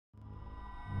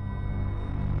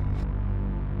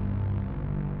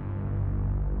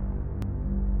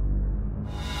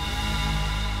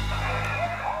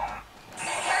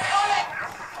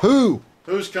Who?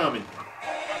 Who's coming?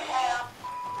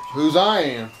 Who's I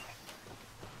am?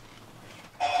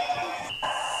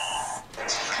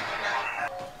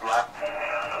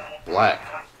 Black.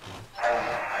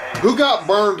 Who got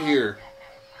burned here?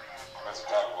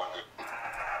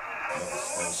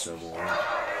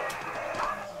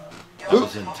 I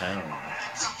was in town.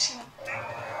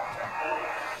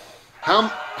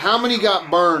 How many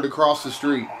got burned across the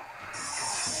street?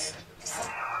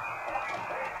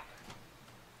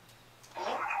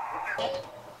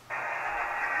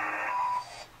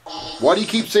 Why do you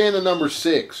keep saying the number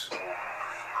 6?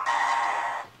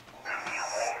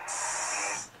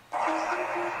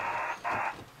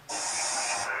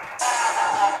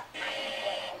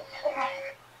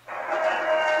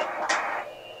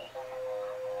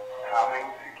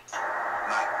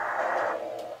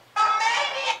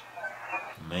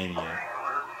 Maniac.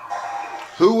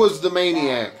 Who was the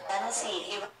maniac?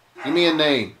 Give me a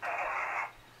name.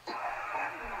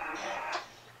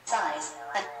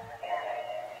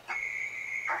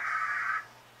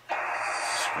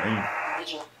 Scream.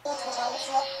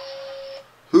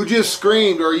 Who just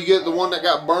screamed? Or you get the one that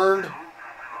got burned?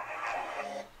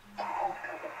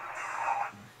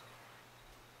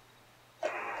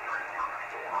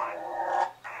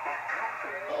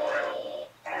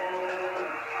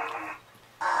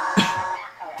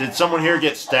 Did someone here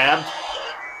get stabbed?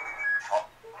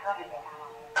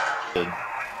 Good.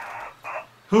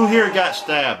 Who here got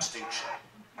stabbed?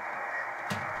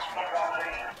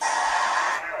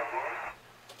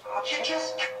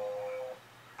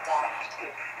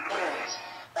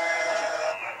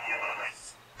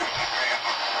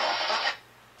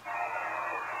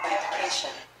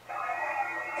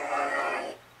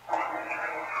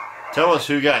 Tell us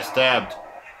who got stabbed.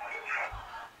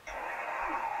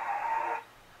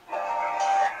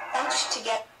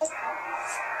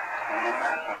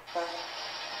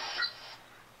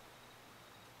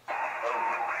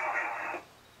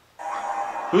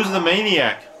 Who's the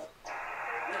maniac?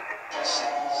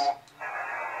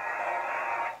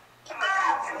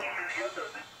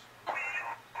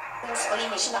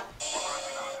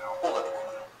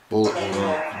 Bullet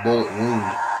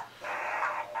wound.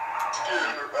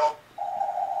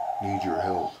 Need your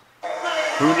help.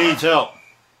 Who needs help?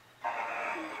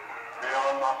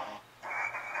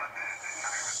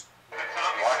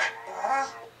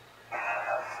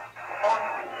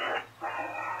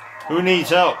 Who needs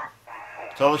help?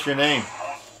 Tell us your name.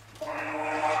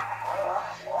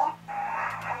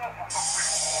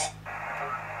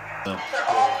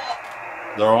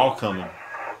 They're all coming.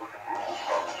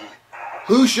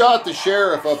 Who shot the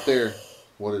sheriff up there?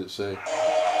 What did it say?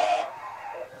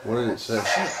 What did it say?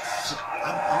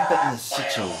 I'm betting it's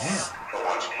 601.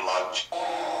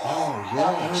 Oh,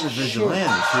 yeah. They're the vigilantes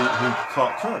who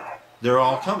caught Kirk. They're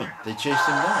all coming. They chased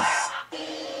him down.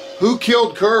 Who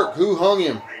killed Kirk? Who hung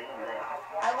him?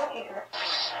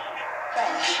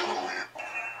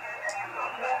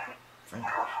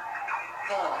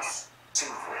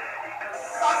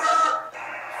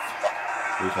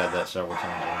 We've had that several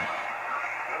times already.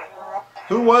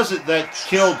 Who was it that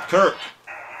killed Kirk?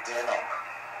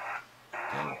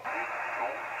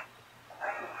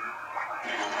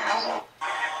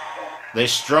 They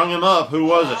strung him up. Who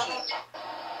was it?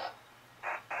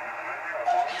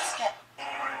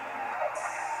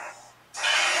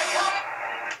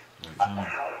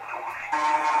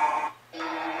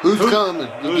 Who's coming?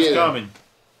 Who's coming?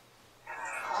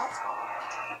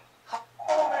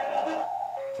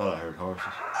 Thought I heard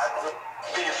horses.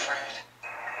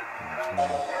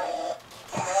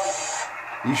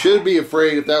 You should be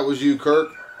afraid if that was you, Kirk.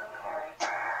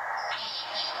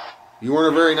 You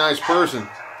weren't a very nice person.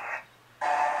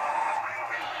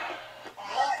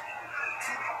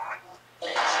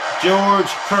 George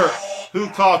Kirk, who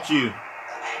caught you?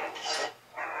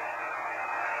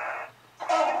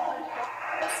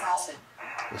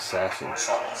 Assassin.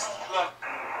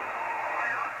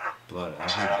 Blood. I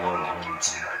heard blood is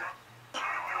everything.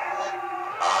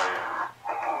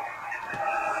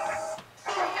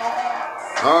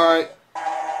 Alright.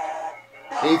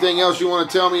 Anything else you want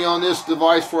to tell me on this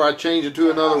device before I change it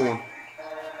to another one?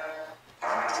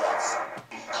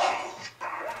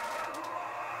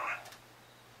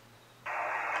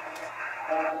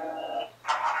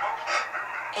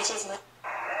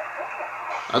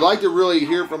 I'd like to really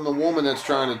hear from the woman that's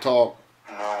trying to talk.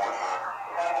 No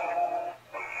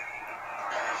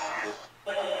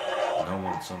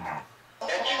one, something.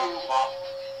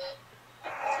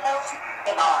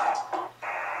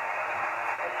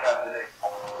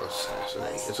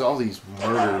 Assassinate. It's all these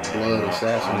murder, blood,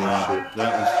 assassination shit.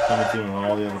 That was coming through in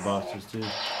all the other boxes too.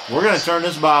 We're gonna turn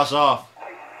this box off.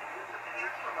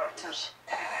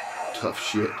 tough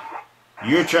shit.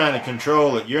 You're trying to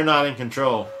control it. You're not in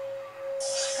control.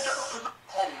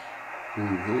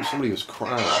 Ooh, somebody was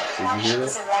crying. Did you hear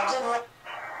that?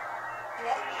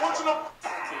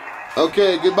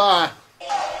 Okay, goodbye.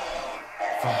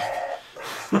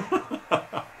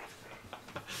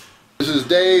 This is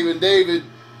Dave and David.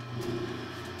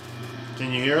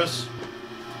 Can you hear us?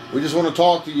 We just want to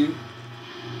talk to you.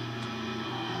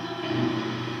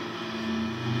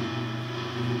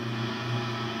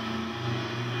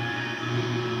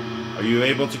 Are you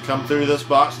able to come through this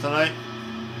box tonight?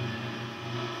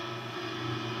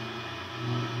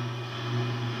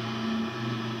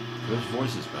 There's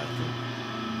voices back there.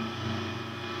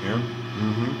 Hear them?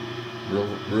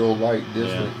 Mm-hmm. Real light,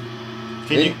 distant. Yeah.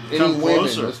 Can you come any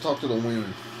closer? Women? Let's talk to the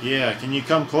women. Yeah, can you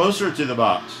come closer to the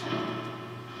box?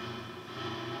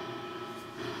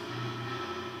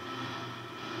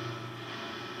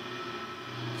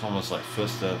 It's almost like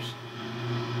footsteps.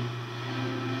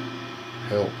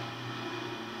 Help.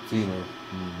 Female.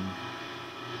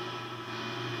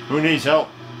 Who needs help?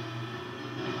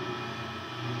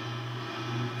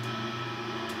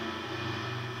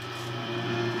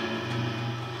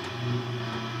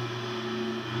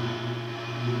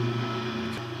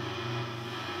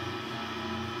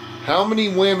 How many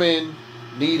women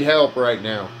need help right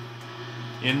now?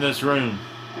 In this room.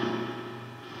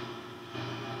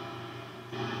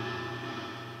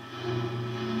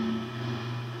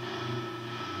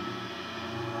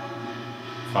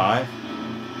 Five?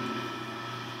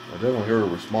 I definitely hear a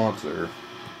response there.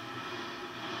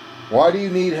 Why do you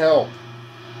need help?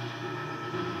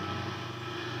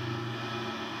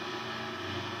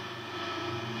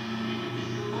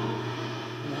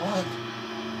 What?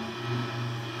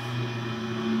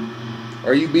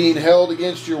 Are you being held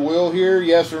against your will here?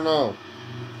 Yes or no?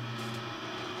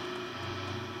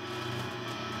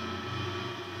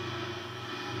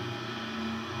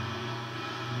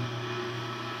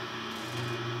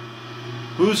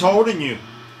 Who's holding you?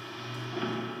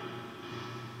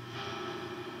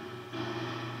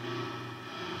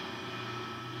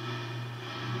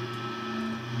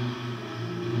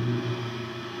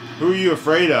 Who are you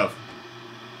afraid of?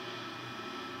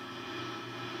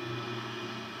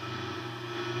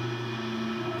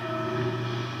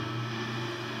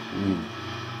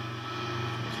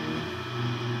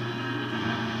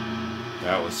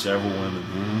 That was several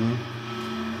women.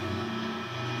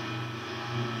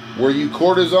 Were you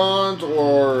courtesans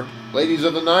or ladies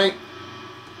of the night?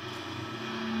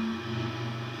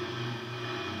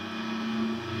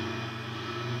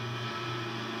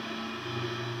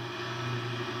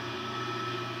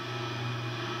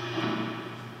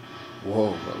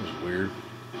 Whoa, that was weird.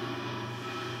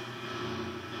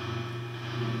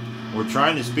 We're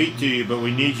trying to speak to you, but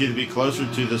we need you to be closer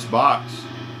to this box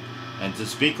and to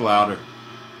speak louder.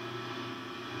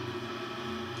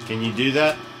 Can you do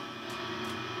that?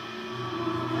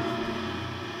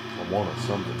 I wanted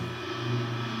something.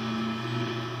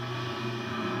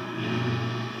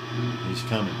 He's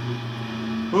coming.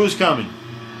 Who's coming?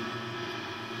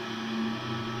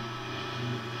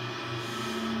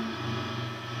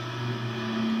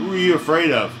 Who are you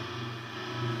afraid of?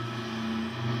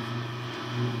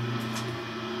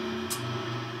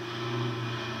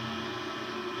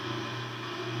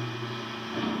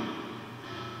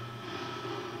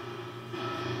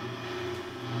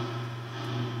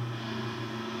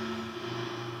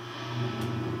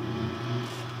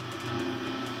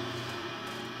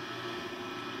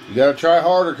 You gotta try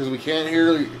harder because we can't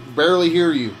barely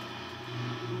hear you.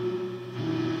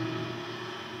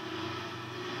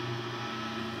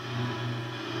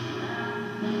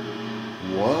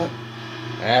 What?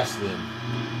 Ask them.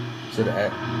 Should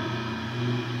have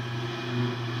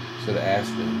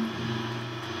asked them.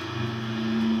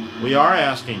 We are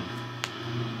asking.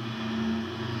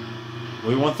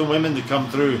 We want the women to come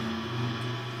through.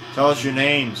 Tell us your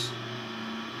names.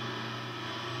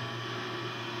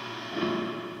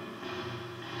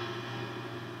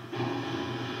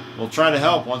 We'll try to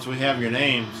help once we have your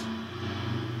names.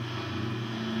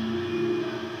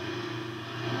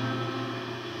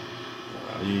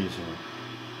 Easy.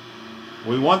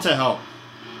 We want to help.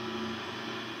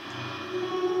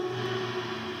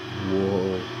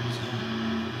 Whoa.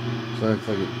 Sounds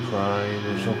like it's crying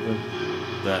or something.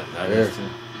 That There. is it.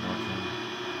 Okay.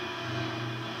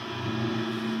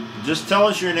 Just tell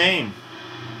us your name.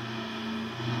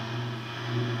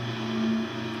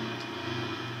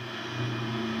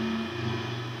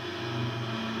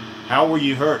 How were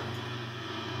you hurt?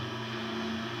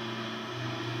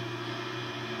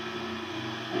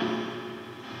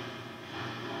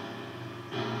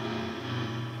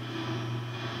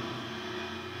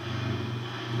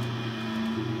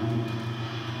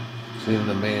 Seeing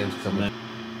the man's coming.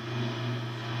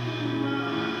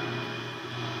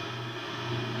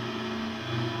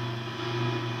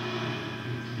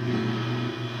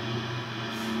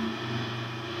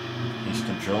 He's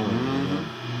controlling.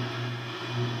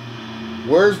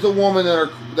 Where's the woman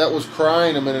that was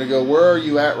crying a minute ago? Where are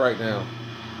you at right now?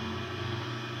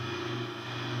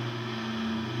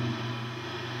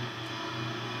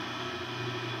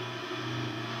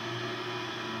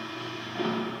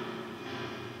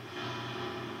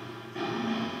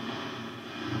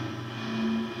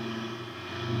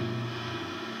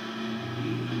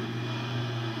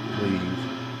 Please.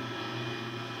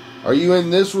 Are you in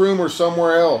this room or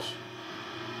somewhere else?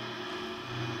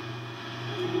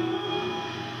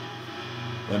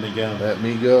 Let me go. Let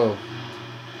me go.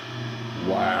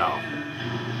 Wow.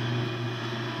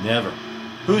 Never.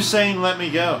 Who's saying let me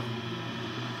go?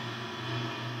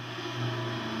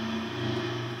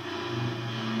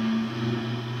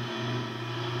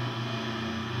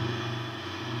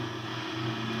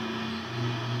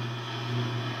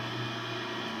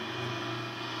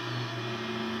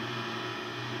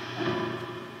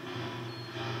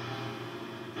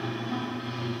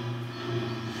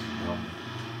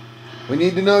 We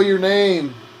need to know your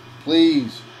name,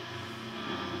 please.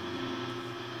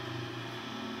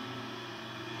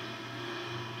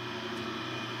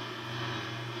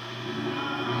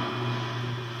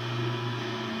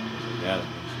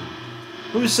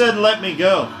 Who said let me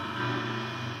go?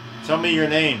 Tell me your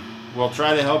name. We'll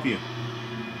try to help you.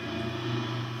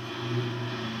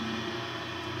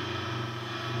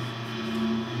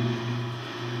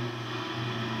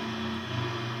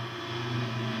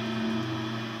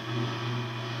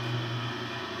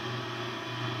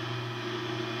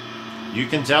 You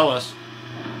can tell us.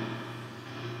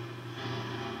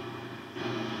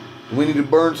 Do we need to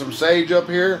burn some sage up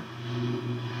here?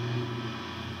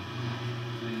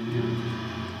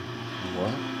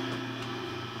 What?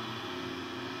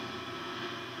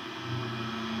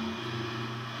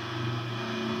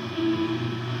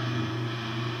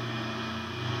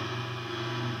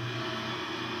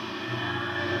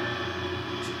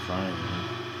 It's a crime, man.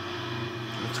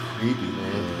 It's creepy,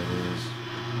 man. Yeah, it is.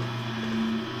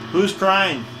 Who's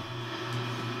crying?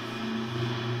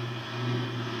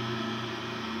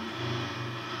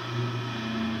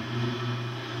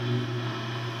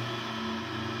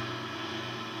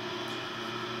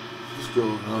 Let's go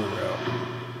another route.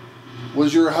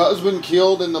 Was your husband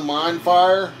killed in the mine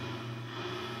fire?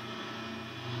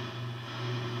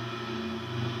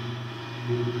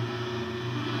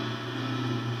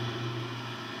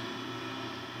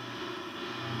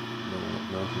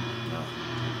 No, nothing.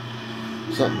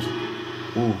 Something's.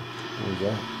 Ooh, what was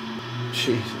that?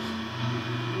 Jesus.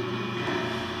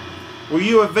 Were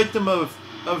you a victim of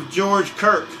George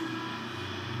Kirk?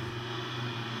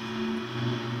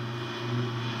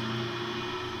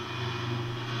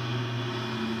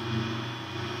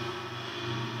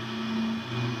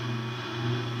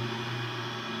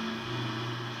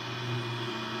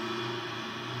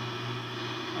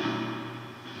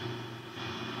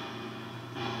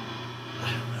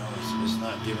 I don't know. It's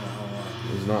not giving a whole lot.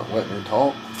 He's not letting her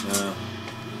talk. No.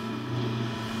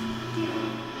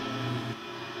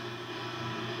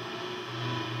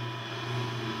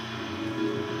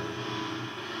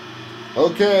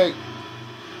 Okay.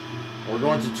 We're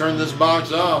going to turn this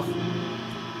box off.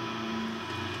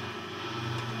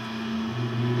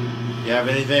 You have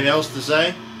anything else to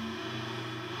say?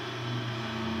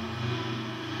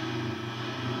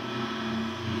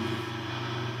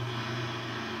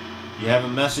 You have a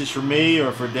message for me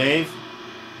or for Dave?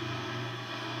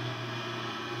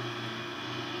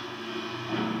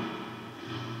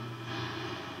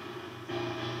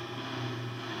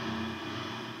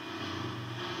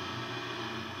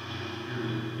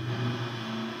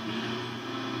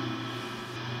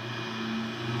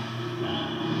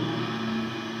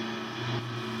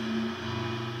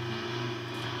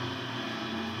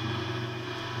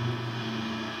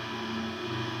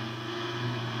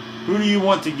 Who do you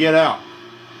want to get out?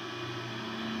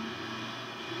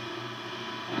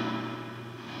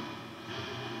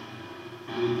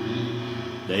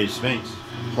 Dave Spinks.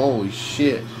 Holy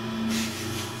shit.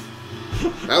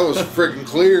 That was freaking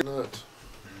clear. Nuts.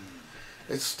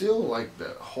 It's still like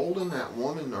that holding that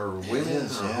woman or women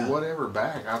is, or yeah. whatever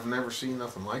back. I've never seen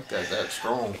nothing like that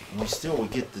strong. We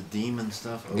get the demon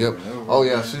stuff over Yep. and over Oh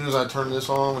yeah, again. as soon as I turn this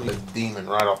on, the demon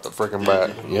right off the freaking back.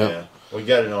 Yeah. Yep. We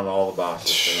got it on all the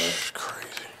boxes tonight. Crazy.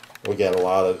 We got a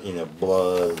lot of,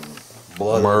 blood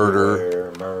Murder.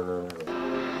 everywhere, murder.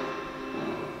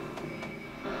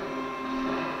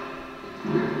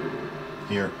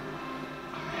 Here.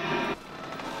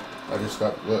 I just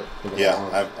got, look at Yeah,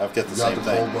 my arms. I've got the You same got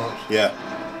the thing. cold bumps? Yeah.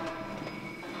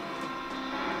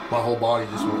 My whole body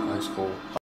just went ice cold.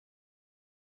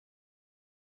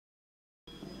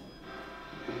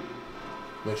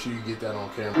 Make sure you get that on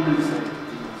camera.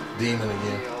 Demon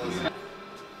again.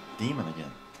 Demon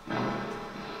again.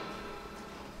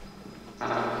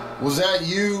 Was that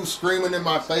you screaming in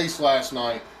my face last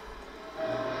night?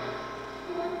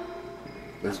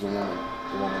 There's the woman.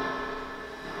 The woman.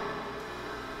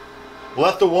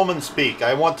 Let the woman speak.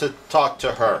 I want to talk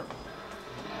to her.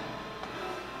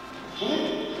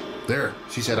 There.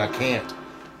 She said I can't.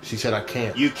 She said I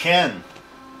can't. You can.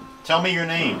 Tell me your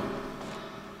name.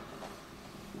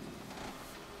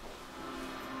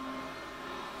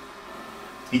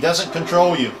 He doesn't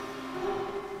control you.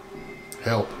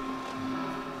 Help.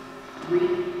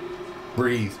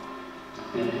 Breathe.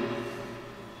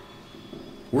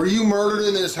 Were you murdered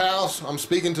in this house? I'm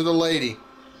speaking to the lady.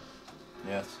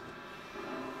 Yes.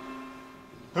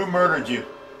 Who murdered you?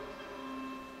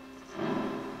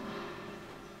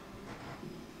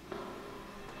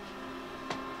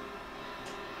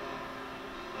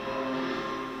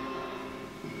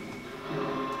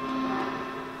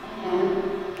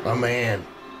 A man.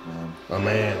 A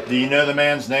man. Do you know the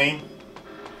man's name?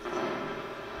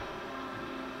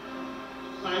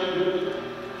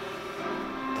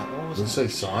 Did it say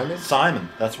Simon? Simon.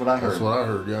 That's what I heard. That's what I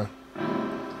heard, yeah.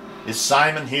 Is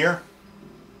Simon here?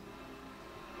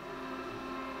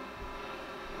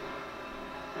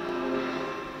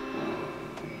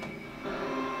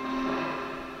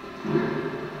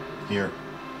 Here.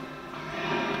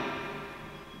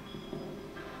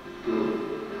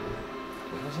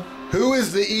 Who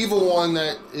is the evil one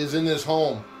that is in this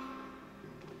home?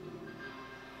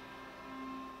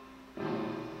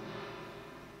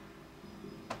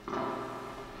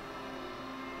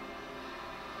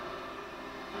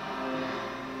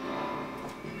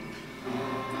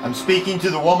 I'm speaking to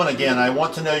the woman again. I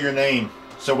want to know your name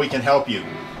so we can help you.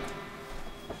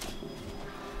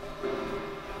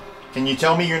 Can you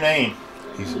tell me your name?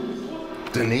 He's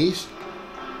Denise?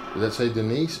 Did that say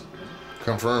Denise?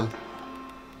 Confirmed.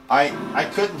 I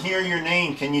couldn't hear your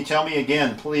name. Can you tell me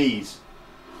again, please?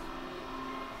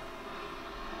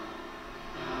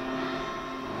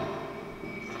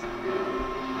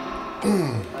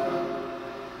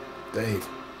 Dave.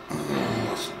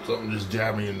 Something just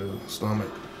jabbed me in the stomach.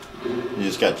 You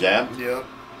just got jabbed? Yep.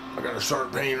 I got a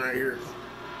sharp pain right here.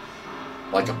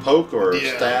 Like a poke or a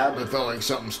Yeah, stab? it felt like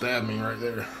something stabbed me right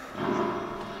there.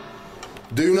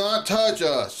 Do not touch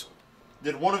us.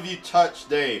 Did one of you touch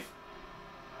Dave?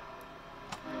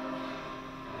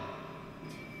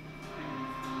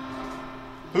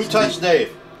 Who touched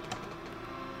Dave?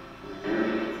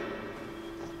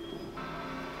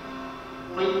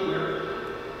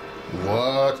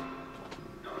 What?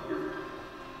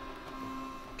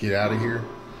 Get out of here.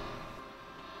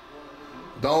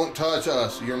 Don't touch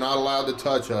us. You're not allowed to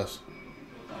touch us.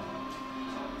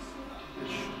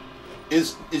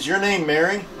 Is your name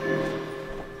Mary?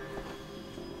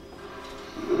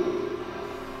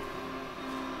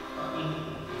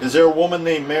 Is there a woman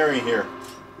named Mary here?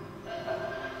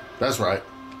 That's right.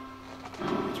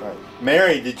 That's right.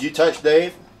 Mary, did you touch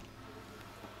Dave?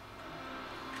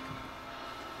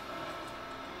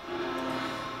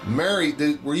 Mary,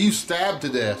 were you stabbed to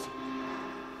death?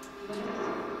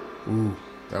 Ooh,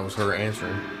 that was her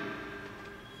answering.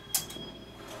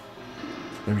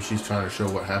 Maybe she's trying to show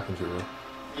what happened to her.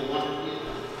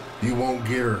 You won't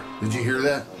get her. Did you hear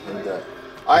that? I heard that.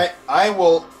 I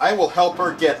will help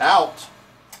her get out,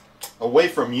 away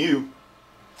from you.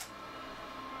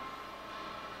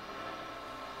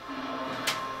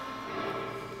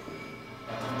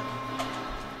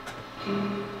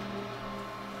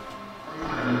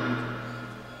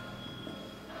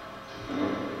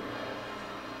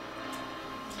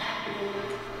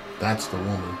 That's the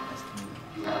woman.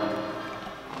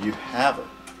 You have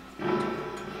her.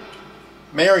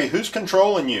 Mary, who's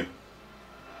controlling you?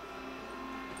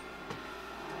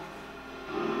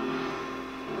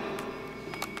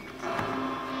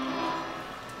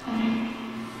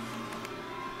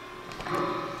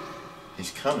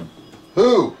 He's coming.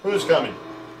 Who? Who's coming?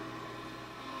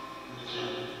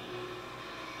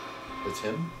 It's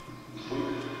him?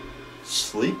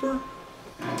 Sleeper?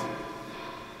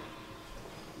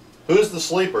 Who's the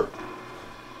sleeper?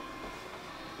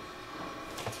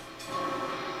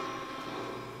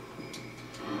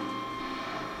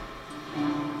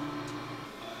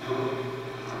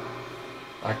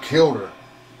 I killed her.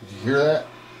 Did you hear that?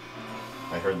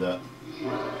 I heard that.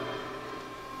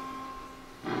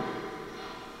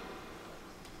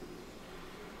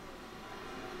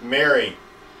 Mary,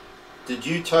 Did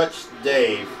you touch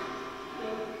Dave?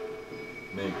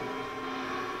 Me.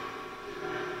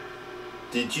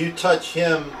 Did you touch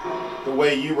him the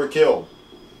way you were killed?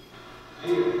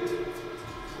 Leave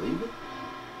it?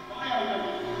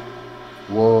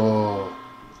 Whoa.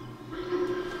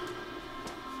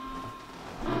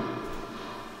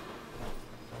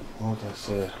 What did I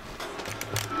say?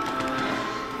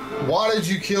 Why did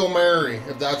you kill Mary,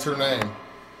 if that's her name?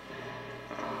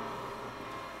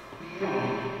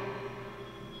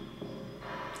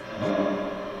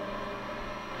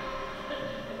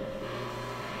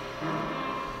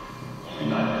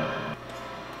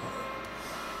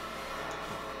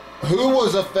 Who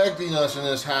was affecting us in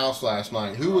this house last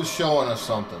night? Who was showing us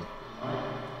something?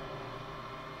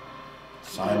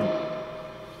 Simon.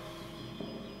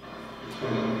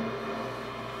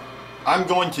 I'm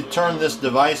going to turn this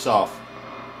device off.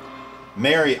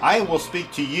 Mary, I will speak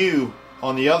to you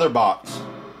on the other box.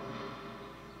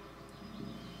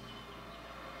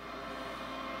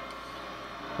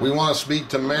 We want to speak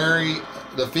to Mary,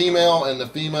 the female, and the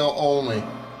female only.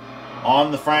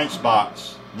 On the French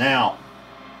box. Now.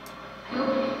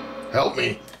 Help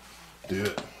me. Do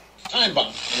it. Time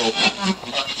bomb.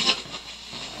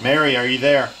 Mary, are you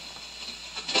there?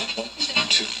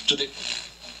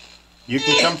 You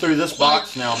can come through this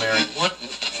box now, Mary. What?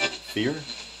 Fear?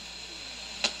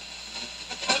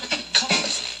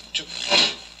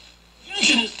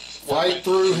 Fight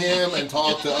through him and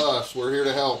talk to us. We're here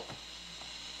to help.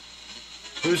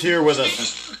 Who's here with us?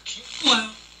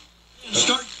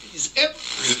 Start is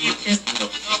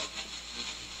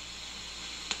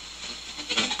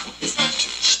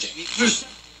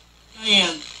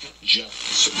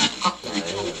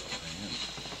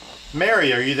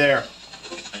Mary, are you there?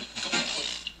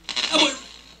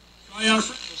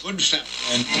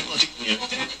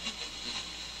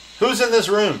 Who's in this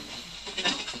room?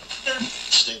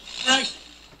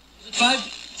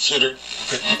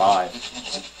 Five.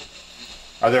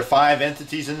 Are there 5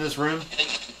 entities in this room?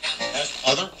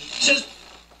 Other?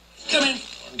 Come in.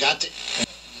 Got it.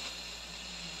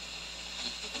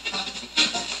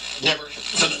 Never.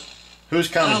 Who's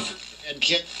coming? And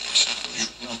kid.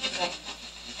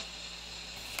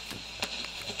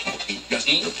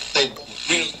 They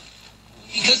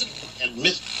and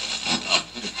miss.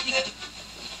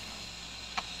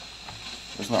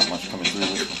 There's not much coming through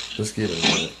this one. Just give it a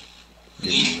minute.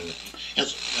 Give it a minute. Yes,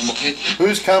 I'm okay.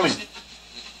 Who's coming?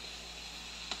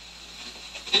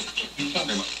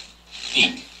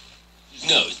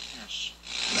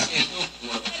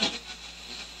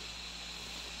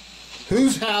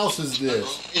 Whose house is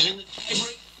this? Isn't it?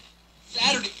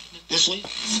 Saturday. This week?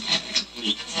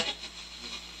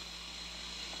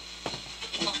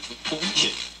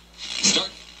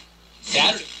 Start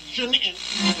Saturday. Shouldn't it?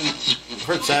 I've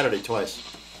heard Saturday twice.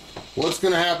 What's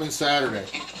going to happen Saturday?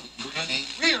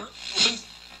 Rear open.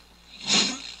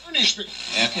 Furnish me.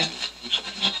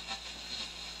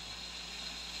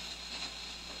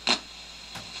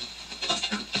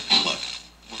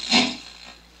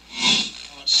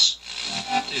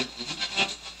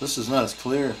 This is not as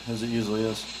clear as it usually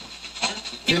is.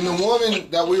 Can the woman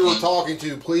that we were talking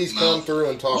to please come through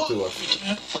and talk to us?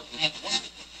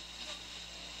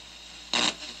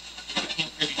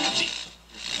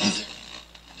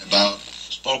 About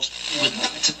spokes.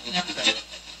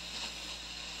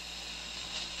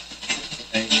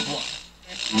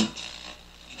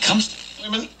 Comes to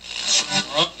Women.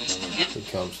 It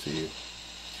comes to you.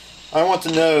 I want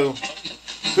to know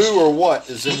who or what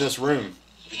is in this room.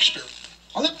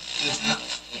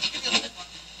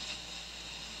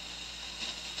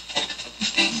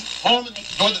 Home and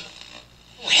northern.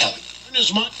 Oh, hell. When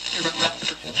is my.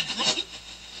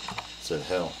 Said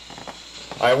hell.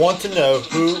 I want to know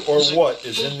who or what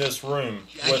is in this room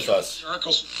with us.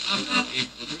 Circles.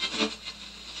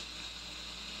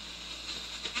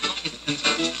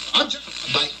 I'm just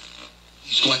a bite.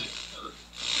 He's going to hurt.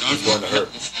 Who's going to hurt?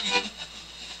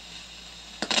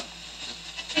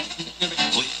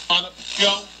 On a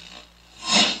show.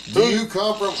 Do you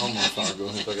come from... Oh, my sorry, go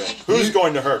ahead. Okay. Who's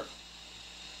going to hurt?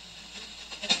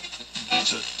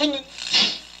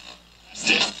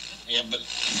 Yeah, but.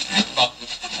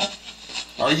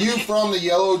 Are you from the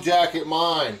Yellow Jacket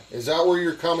Mine? Is that where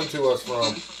you're coming to us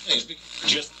from?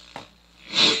 Just.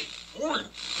 Warren.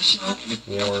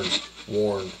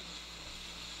 Warned.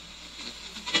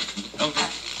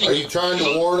 Are you trying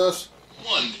to warn us?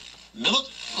 One. Military.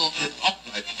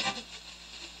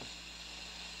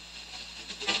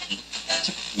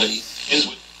 Is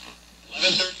with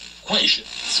 11:30 equation.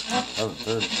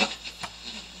 11:30.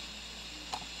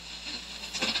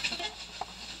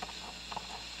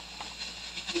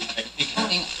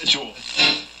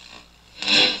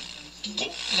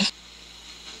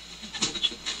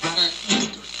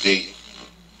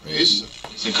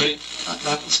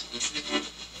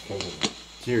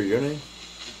 Hear your name?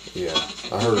 Yeah,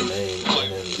 I heard a name.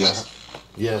 And then Yes.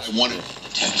 yes. I wanted to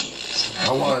attack you.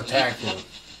 I want to attack him.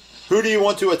 Who do you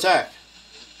want to attack?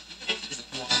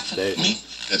 Dave. Me?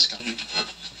 That's coming.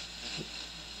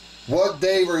 What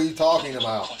Dave are you talking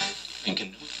about?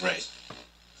 Thinking, right.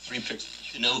 3 picks.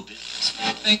 No business.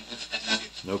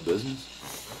 No business?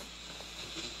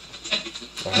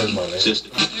 I heard my name.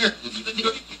 System.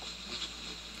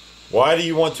 Why do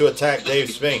you want to attack Dave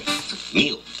Spinks?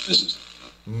 Meal. Business.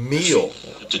 Meal.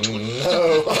 Up to 20.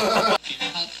 No.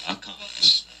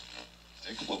 Outcomes.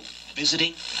 Take a walk.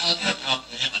 Visiting.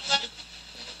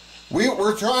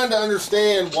 We're trying to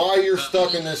understand why you're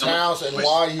stuck in this house and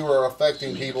why you are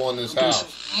affecting people in this house.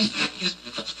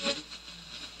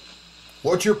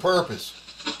 What's your purpose?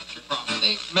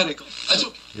 Medical. That's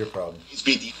okay. Your problem. He's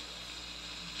beat the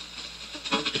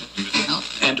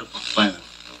And plan.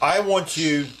 I want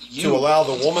you to allow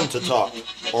the woman to talk,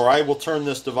 or I will turn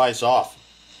this device off.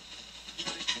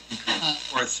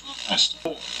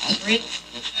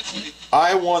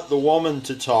 I want the woman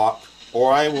to talk,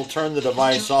 or I will turn the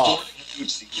device off.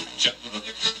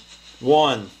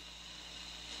 1,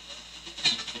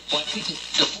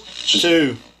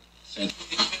 2.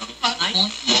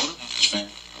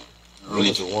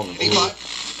 It's a woman.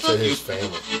 Said his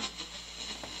family.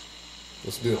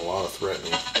 It's doing a lot of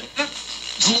threatening.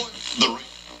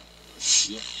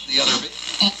 The other bit.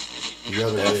 The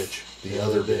other bitch. The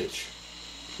other bitch.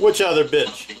 Which other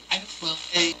bitch?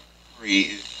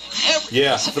 3.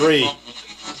 Yeah, 3.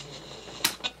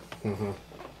 Mm-hmm.